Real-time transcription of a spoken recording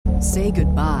Say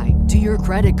goodbye to your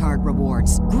credit card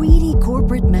rewards. Greedy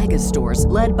corporate mega stores,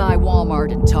 led by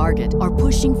Walmart and Target, are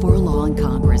pushing for a law in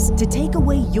Congress to take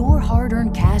away your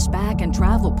hard-earned cash back and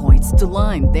travel points to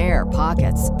line their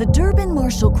pockets. The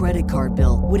Durbin-Marshall credit card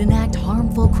bill would enact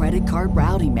harmful credit card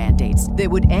routing mandates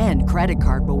that would end credit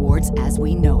card rewards as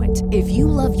we know it. If you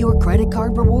love your credit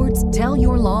card rewards, tell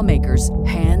your lawmakers,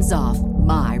 hands off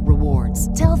my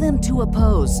rewards. Tell them to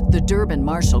oppose the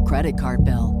Durbin-Marshall credit card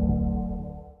bill.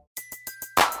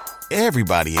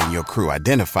 Everybody in your crew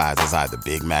identifies as either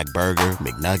Big Mac Burger,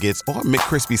 McNuggets, or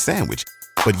McCrispy Sandwich.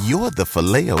 But you're the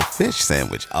Filet-O-Fish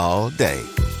Sandwich all day.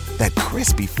 That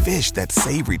crispy fish, that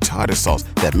savory tartar sauce,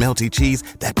 that melty cheese,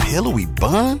 that pillowy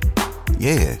bun.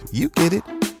 Yeah, you get it.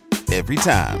 Every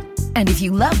time. And if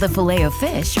you love the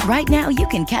Filet-O-Fish, right now you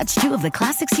can catch two of the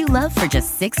classics you love for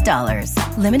just $6.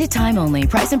 Limited time only.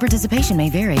 Price and participation may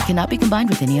vary. Cannot be combined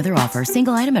with any other offer.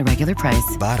 Single item at regular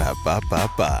price.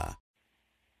 Ba-da-ba-ba-ba.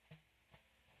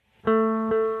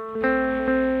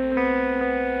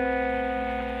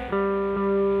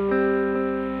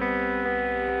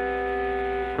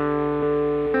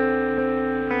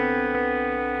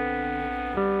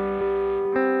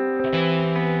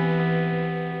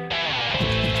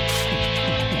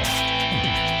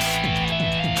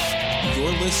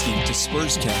 Listening to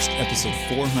Spurscast episode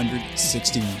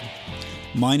 461.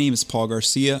 My name is Paul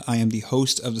Garcia. I am the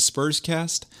host of the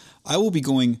Spurscast. I will be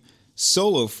going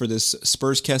solo for this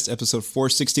Spurscast episode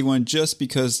 461 just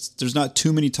because there's not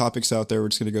too many topics out there. We're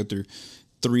just going to go through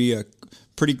three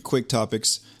pretty quick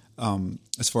topics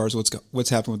as far as what's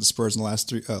happened with the Spurs in the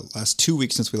last 2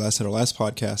 weeks since we last had our last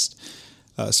podcast,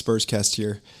 Spurscast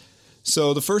here.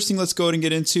 So the first thing let's go ahead and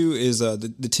get into is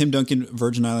the Tim Duncan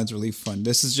Virgin Islands Relief Fund.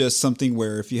 This is just something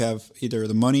where if you have either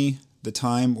the money, the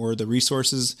time, or the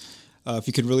resources, if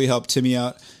you could really help Timmy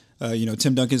out.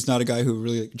 Tim Duncan's not a guy who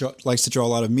really likes to draw a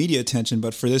lot of media attention,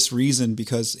 but for this reason,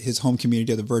 because his home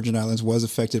community of the Virgin Islands was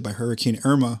affected by Hurricane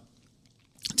Irma,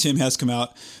 Tim has come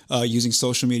out using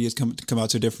social media, has come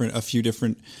out to a few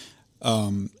different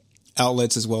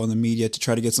outlets as well in the media to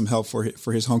try to get some help for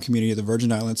his home community of the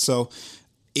Virgin Islands. So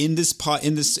in the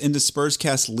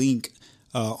Spurscast link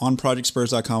on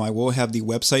projectspurs.com, I will have the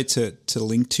website to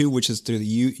link to, which is through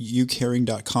the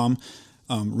ucaring.com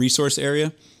resource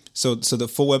area. So the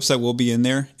full website will be in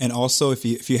there. And also,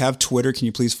 if you have Twitter, can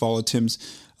you please follow Tim's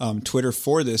Twitter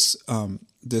for this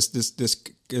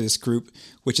group,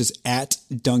 which is at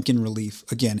Duncan Relief.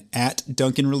 Again, at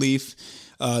Duncan Relief.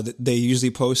 They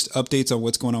usually post updates on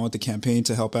what's going on with the campaign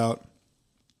to help out.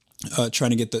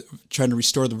 Trying to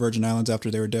restore the Virgin Islands after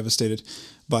they were devastated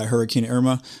by Hurricane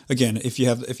Irma. Again, if you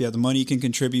have the money, you can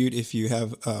contribute. If you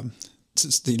have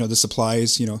the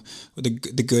supplies,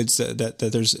 the goods that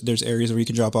there's areas where you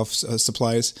can drop off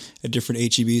supplies at different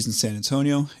HEBs in San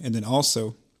Antonio, and then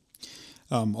also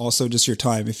just your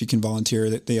time if you can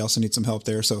volunteer. They also need some help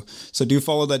there. So do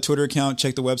follow that Twitter account,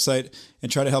 check the website,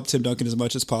 and try to help Tim Duncan as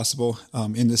much as possible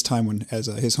in this time when as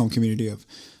his home community of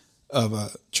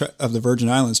the Virgin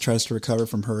Islands tries to recover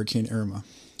from Hurricane Irma.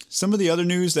 Some of the other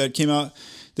news that came out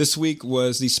this week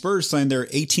was the Spurs signed their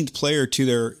 18th player to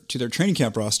their training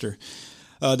camp roster.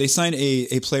 They signed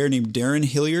a player named Darren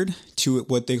Hilliard to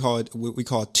what we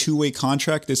call a two-way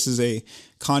contract. This is a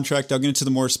contract. I'll get into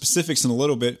the more specifics in a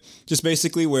little bit. Just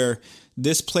basically where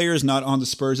this player is not on the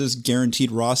Spurs'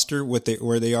 guaranteed roster.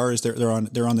 Where they are is they're on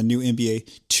the new NBA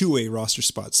two-way roster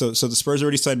spot. So the Spurs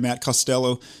already signed Matt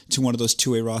Costello to one of those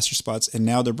two-way roster spots, and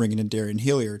now they're bringing in Darren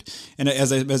Hilliard. And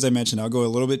as I mentioned, I'll go a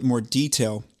little bit more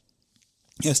detail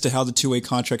as to how the two-way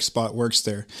contract spot works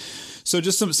there. So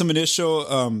just some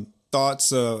initial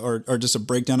thoughts or just a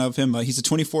breakdown of him. He's a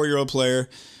 24-year-old player.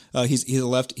 He's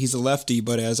a lefty,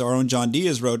 but as our own John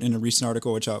Diaz wrote in a recent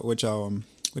article, which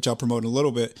I'll promote in a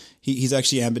little bit, he's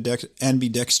actually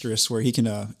ambidextrous, where he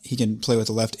can play with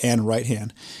the left and right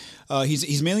hand.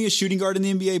 He's mainly a shooting guard in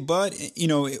the NBA, but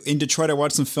in Detroit I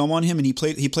watched some film on him, and he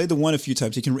played the one a few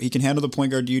times. He can handle the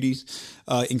point guard duties.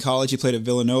 In college he played at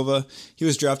Villanova. He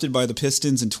was drafted by the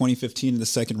Pistons in 2015 in the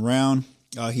second round.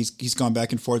 He's gone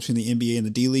back and forth between the NBA and the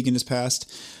D League in his past.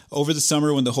 Over the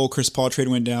summer, when the whole Chris Paul trade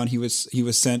went down, he was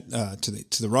sent to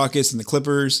the Rockets and the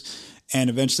Clippers, and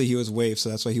eventually he was waived. So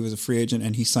that's why he was a free agent,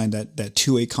 and he signed that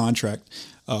two-way contract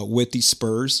with the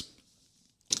Spurs.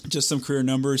 Just some career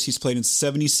numbers: he's played in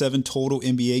 77 total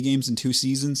NBA games in 2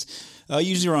 seasons,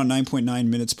 usually around 9.9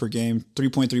 minutes per game,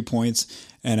 3.3 points,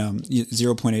 and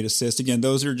 0.8 assists. Again,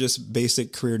 those are just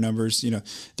basic career numbers.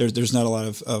 There's not a lot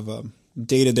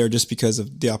dated there just because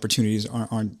of the opportunities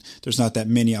aren't there's not that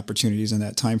many opportunities in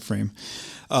that time frame.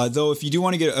 Though, if you do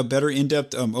want to get a better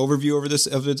in-depth overview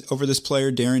over this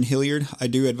player, Darren Hilliard, I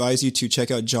do advise you to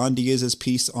check out John Diaz's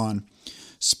piece on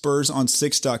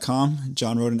SpursOn6.com.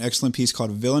 John wrote an excellent piece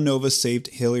called "Villanova Saved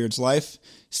Hilliard's Life.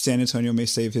 San Antonio May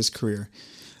Save His Career."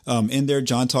 In there,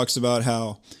 John talks about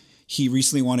how he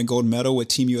recently won a gold medal with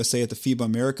Team USA at the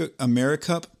FIBA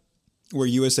AmeriCup, where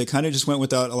USA kind of just went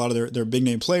without a lot of their big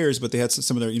name players, but they had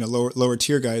some of their lower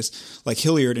tier guys like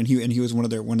Hilliard, and he was one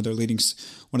of their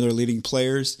leading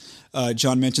players.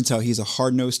 John mentions how he's a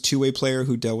hard nosed two-way player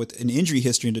who dealt with an injury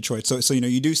history in Detroit. So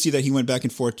you do see that he went back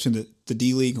and forth to the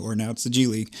D League, or now it's the G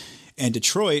League, and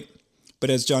Detroit. But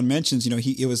as John mentions,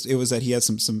 it was that he had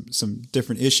some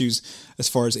different issues as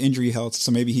far as injury health.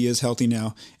 So maybe he is healthy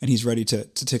now and he's ready to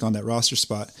take on that roster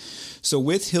spot. So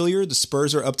with Hilliard, the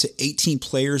Spurs are up to 18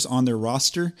 players on their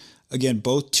roster. Again,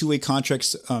 both two-way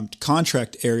contract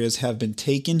areas have been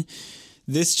taken.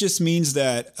 This just means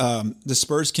that the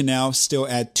Spurs can now still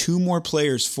add 2 more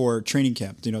players for training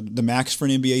camp. The max for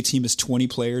an NBA team is 20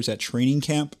 players at training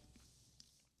camp.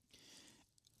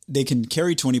 They can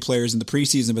carry 20 players in the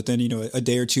preseason, but then, a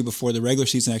day or two before the regular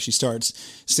season actually starts,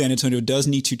 San Antonio does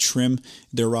need to trim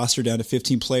their roster down to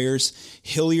 15 players.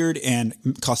 Hilliard and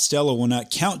Costello will not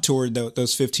count toward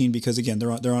those 15 because, again,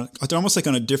 they're almost like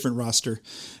on a different roster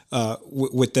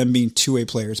with them being two-way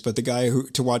players. But the guy who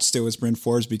to watch still is Bryn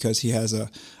Forbes because he has a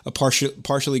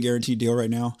partially guaranteed deal right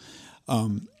now.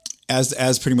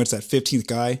 As pretty much that 15th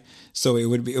guy. So it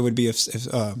would be if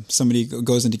somebody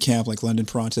goes into camp like London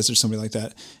Perantes or somebody like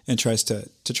that and tries to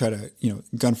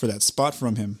gun for that spot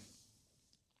from him.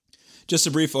 Just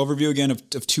a brief overview again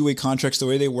of two-way contracts. The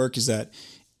way they work is that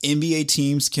NBA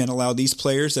teams can allow these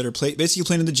players that are basically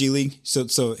playing in the G League.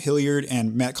 So Hilliard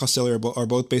and Matt Costello are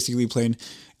both basically playing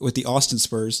with the Austin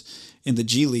Spurs in the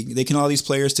G League. They can allow these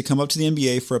players to come up to the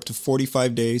NBA for up to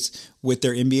 45 days with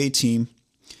their NBA team.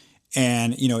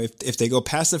 And, if they go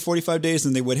past that 45 days,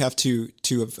 then they would have to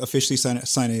officially sign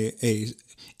a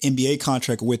NBA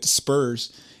contract with the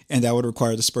Spurs. And that would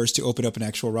require the Spurs to open up an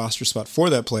actual roster spot for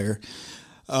that player.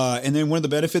 And then one of the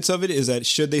benefits of it is that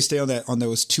should they stay on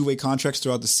those two-way contracts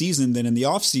throughout the season, then in the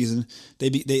off season,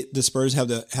 the Spurs have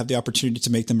the opportunity to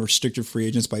make them restricted free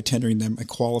agents by tendering them a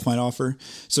qualifying offer.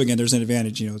 So again, there's an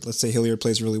advantage. Let's say Hilliard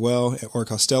plays really well, or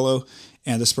Costello,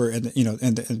 and the Spurs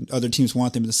and other teams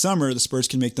want them in the summer. The Spurs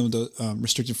can make them the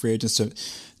restricted free agents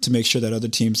to make sure that other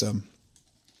teams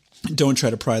don't try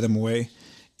to pry them away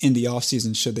in the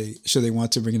offseason should they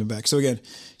want to bring them back. So again,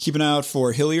 keep an eye out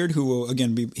for Hilliard, who will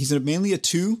again he's mainly a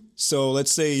 2. So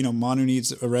let's say Manu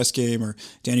needs a rest game, or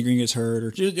Danny Green gets hurt,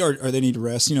 or they need to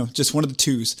rest. Just one of the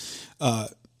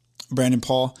 2s. Brandon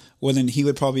Paul. Well, then they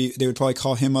would probably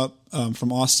call him up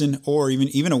from Austin, or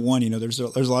even a 1. There's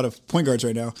a lot of point guards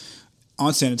right now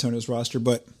on San Antonio's roster,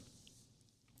 but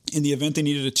in the event they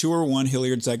needed a 2 or 1,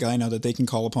 Hilliard's that guy now that they can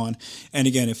call upon. And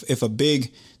again, if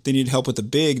they needed help with the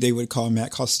big, they would call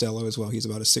Matt Costello as well. He's a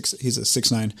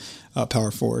 6'9" power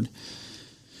forward.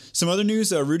 Some other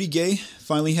news: Rudy Gay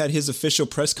finally had his official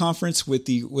press conference with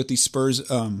the Spurs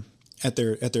at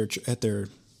their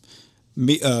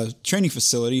training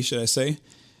facility, should I say?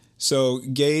 So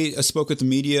Gay spoke with the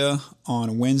media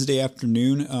on Wednesday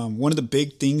afternoon. One of the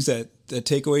big things that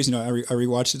takeaways, I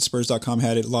rewatched it. Spurs.com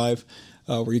had it live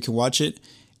where you can watch it.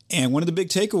 And one of the big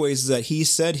takeaways is that he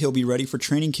said he'll be ready for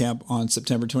training camp on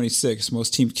September 26th.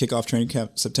 Most teams kick off training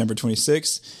camp September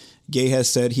 26th. Gay has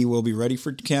said he will be ready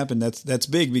for camp, and that's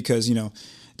big because,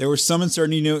 there was some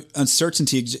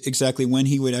uncertainty exactly when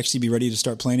he would actually be ready to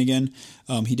start playing again.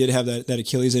 He did have that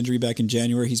Achilles injury back in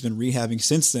January. He's been rehabbing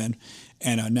since then.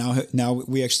 And now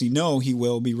we actually know he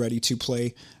will be ready to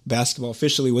play basketball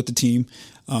officially with the team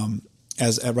right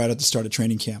at the start of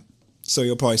training camp. So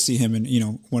you'll probably see him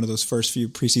in one of those first few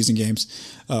preseason games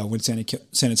when San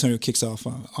Antonio kicks off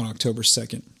on October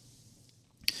 2nd.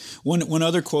 One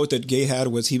other quote that Gay had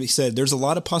was he said there's a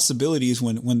lot of possibilities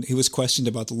when he was questioned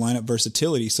about the lineup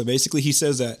versatility. So basically he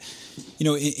says that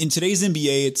in today's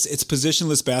NBA it's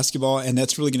positionless basketball, and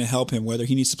that's really going to help him whether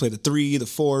he needs to play the 3, the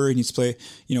 4, he needs to play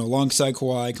alongside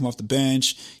Kawhi, come off the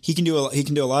bench. He can do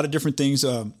a lot of different things.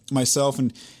 Myself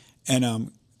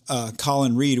and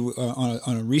Colin Reed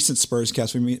on a recent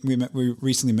Spurscast, we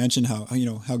recently mentioned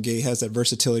how Gay has that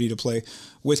versatility to play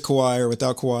with Kawhi or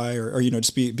without Kawhi, or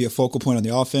just be a focal point on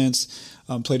the offense,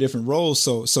 play different roles.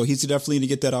 So he's definitely going to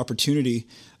get that opportunity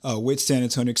with San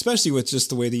Antonio, especially with just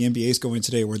the way the NBA is going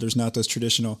today, where there's not those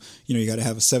traditional, you got to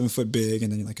have a 7-foot big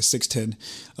and then like a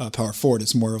 6'10" power forward.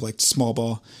 It's more of like small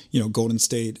ball, Golden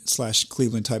State /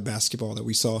 Cleveland type basketball that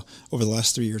we saw over the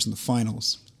last 3 years in the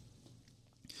finals.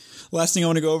 Last thing I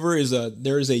want to go over is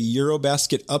there is a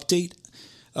Eurobasket update.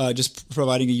 Just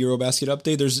providing a Eurobasket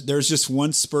update. There's just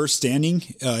one Spurs standing.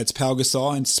 It's Pau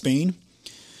Gasol in Spain.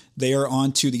 They are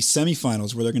on to the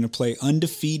semifinals where they're going to play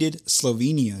undefeated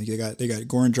Slovenia. They got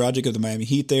Goran Dragic of the Miami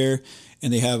Heat there,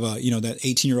 and they have that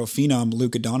 18-year-old phenom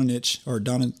Luka Doncic.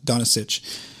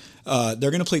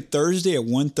 They're going to play Thursday at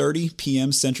 1:30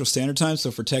 p.m. Central Standard Time.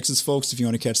 So for Texas folks, if you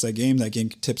want to catch that game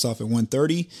tips off at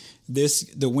 1:30.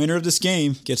 The winner of this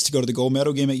game gets to go to the gold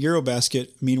medal game at Eurobasket.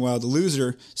 Meanwhile, the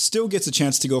loser still gets a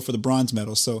chance to go for the bronze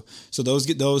medal. So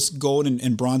those gold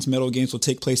and bronze medal games will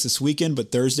take place this weekend,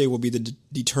 but Thursday will be the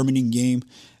determining game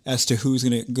as to who's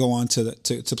going to go on to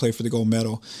play for the gold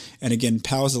medal. And again,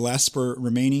 Pau is the last Spur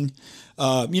remaining.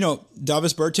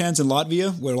 Davis Bertans in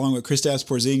Latvia, along with Kristaps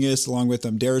Porzingis, along with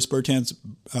Darius Bertans,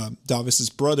 Davis's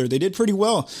brother, they did pretty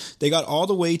well. They got all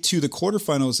the way to the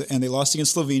quarterfinals, and they lost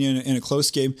against Slovenia in a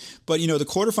close game. But the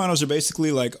quarterfinals are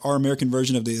basically like our American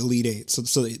version of the Elite Eight.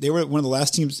 So they were one of the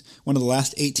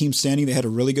last 8 teams standing. They had a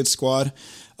really good squad.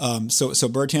 So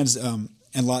Bertans and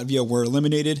Latvia were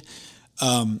eliminated.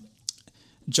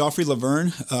 Joffrey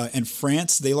Laverne and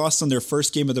France, they lost on their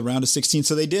first game of the round of 16.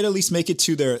 So they did at least make it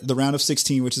to the round of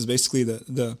 16, which is basically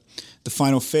the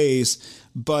final phase.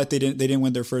 But they didn't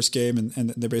win their first game, and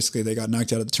they got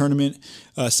knocked out of the tournament.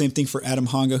 Same thing for Adam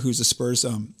Hanga, who's a Spurs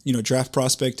draft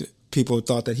prospect. People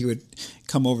thought that he would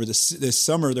come over this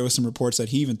summer. There was some reports that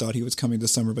he even thought he was coming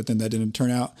this summer, but then that didn't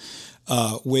turn out.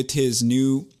 With his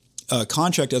new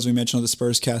contract, as we mentioned on the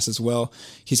Spurscast as well,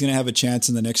 he's going to have a chance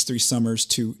in the next 3 summers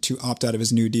to opt out of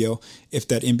his new deal if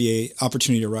that NBA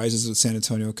opportunity arises with San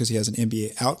Antonio, because he has an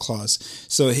NBA out clause.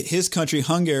 So his country,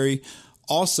 Hungary,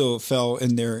 also fell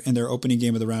in their opening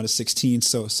game of the round of 16,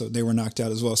 so they were knocked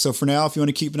out as well. So for now, if you want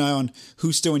to keep an eye on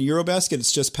who's still in Eurobasket,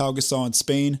 it's just Pau Gasol in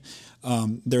Spain.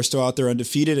 They're still out there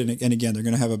undefeated, and again, they're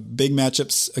going to have a big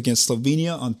matchups against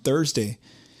Slovenia on Thursday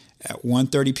at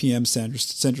 1:30 p.m.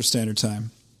 Central Standard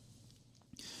Time.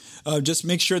 Just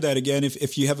make sure that, again,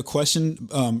 if you have a question,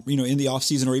 in the off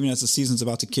season or even as the season's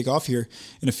about to kick off here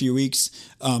in a few weeks,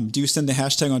 do send the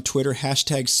hashtag on Twitter,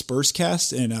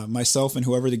 #Spurscast, and myself and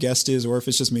whoever the guest is, or if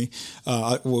it's just me,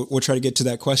 we'll try to get to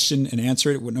that question and answer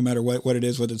it, no matter what it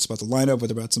is, whether it's about the lineup, whether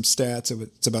it's about some stats, if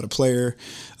it's about a player,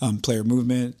 player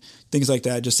movement, things like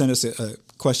that. Just send us a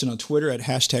question on Twitter at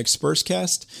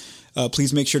 #Spurscast.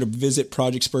 Please make sure to visit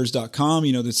projectspurs.com.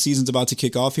 The season's about to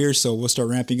kick off here, so we'll start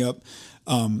ramping up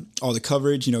all the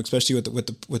coverage, especially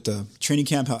with the training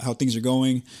camp, how things are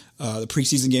going. The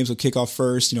preseason games will kick off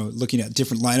first, looking at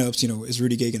different lineups. Is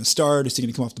Rudy Gay going to start? Is he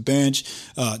going to come off the bench?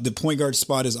 The point guard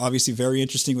spot is obviously very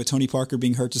interesting with Tony Parker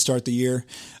being hurt to start the year.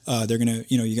 They're going to,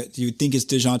 you think it's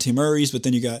DeJounte Murray's, but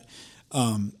then you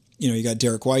got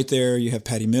Derek White there. You have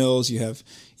Patty Mills. You have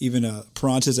even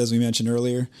Perantes, as we mentioned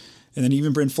earlier. And then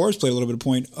even Bryn Forbes played a little bit of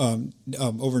point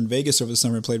over in Vegas over the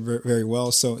summer and played very, very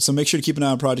well. So make sure to keep an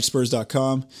eye on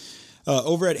projectspurs.com.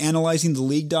 Over at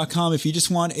analyzingtheleague.com, if you just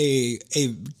want a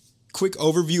quick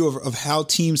overview of how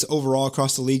teams overall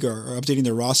across the league are updating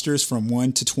their rosters from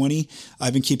 1 to 20,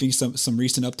 I've been keeping some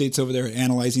recent updates over there at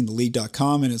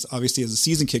analyzingtheleague.com. And obviously as the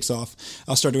season kicks off,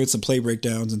 I'll start doing some play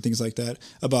breakdowns and things like that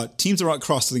about teams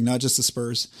across the league, not just the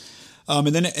Spurs. And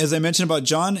then, as I mentioned about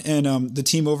John and the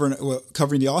team over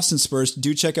covering the Austin Spurs,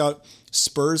 do check out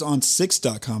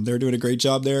SpursOn6.com. They're doing a great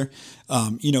job there.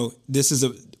 This is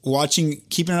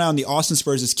keeping an eye on the Austin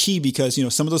Spurs is key because,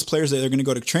 some of those players that are going to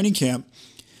go to training camp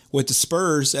with the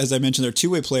Spurs, as I mentioned, they're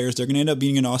two-way players. They're going to end up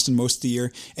being in Austin most of the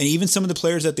year. And even some of the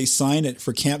players that they sign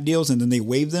for camp deals and then they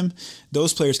waive them,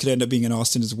 those players could end up being in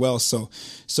Austin as well. So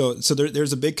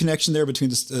there's a big connection there between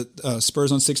the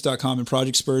SpursOn6.com and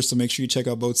Project Spurs, so make sure you check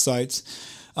out both sites.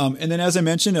 And then, as I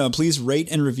mentioned, please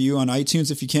rate and review on iTunes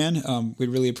if you can. We'd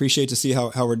really appreciate to see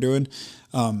how we're doing.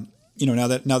 Now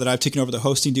that I've taken over the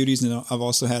hosting duties, and I've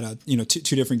also had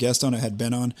two different guests on. I had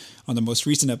Ben on the most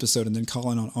recent episode, and then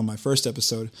Colin on my first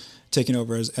episode, taking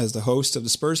over as the host of the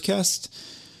Spurscast.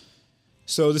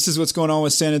 So this is what's going on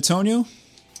with San Antonio.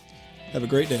 Have a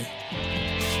great day.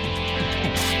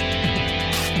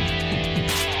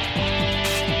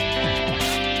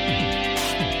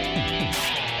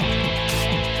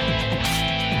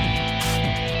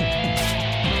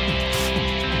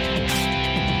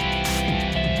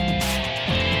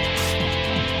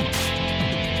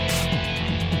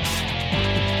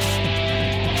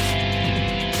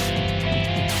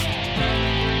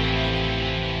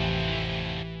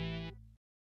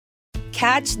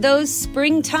 Catch those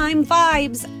springtime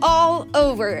vibes all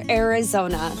over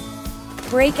Arizona.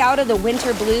 Break out of the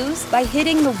winter blues by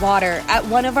hitting the water at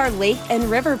one of our lake and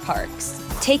river parks.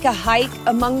 take a hike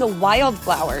among the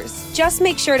wildflowers. Just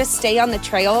make sure to stay on the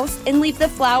trails and leave the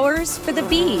flowers for the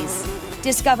bees.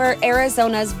 Discover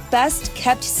Arizona's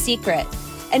best-kept secret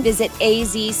and visit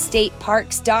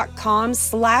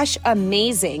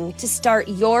azstateparks.com/amazing to start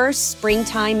your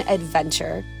springtime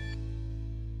adventure.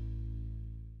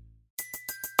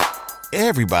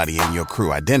 Everybody in your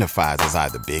crew identifies as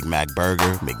either Big Mac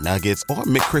Burger, McNuggets, or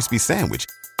McCrispy Sandwich.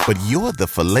 But you're the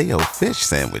Filet-O-Fish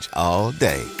Sandwich all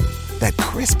day. That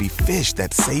crispy fish,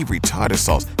 that savory tartar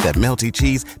sauce, that melty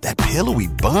cheese, that pillowy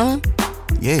bun.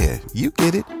 Yeah, you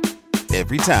get it.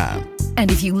 Every time.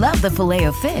 And if you love the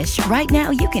Filet-O-Fish, right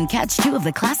now you can catch 2 of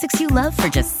the classics you love for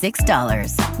just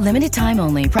 $6. Limited time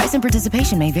only. Price and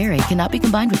participation may vary. Cannot be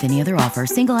combined with any other offer.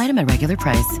 Single item at regular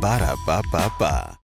price. Ba-da-ba-ba-ba.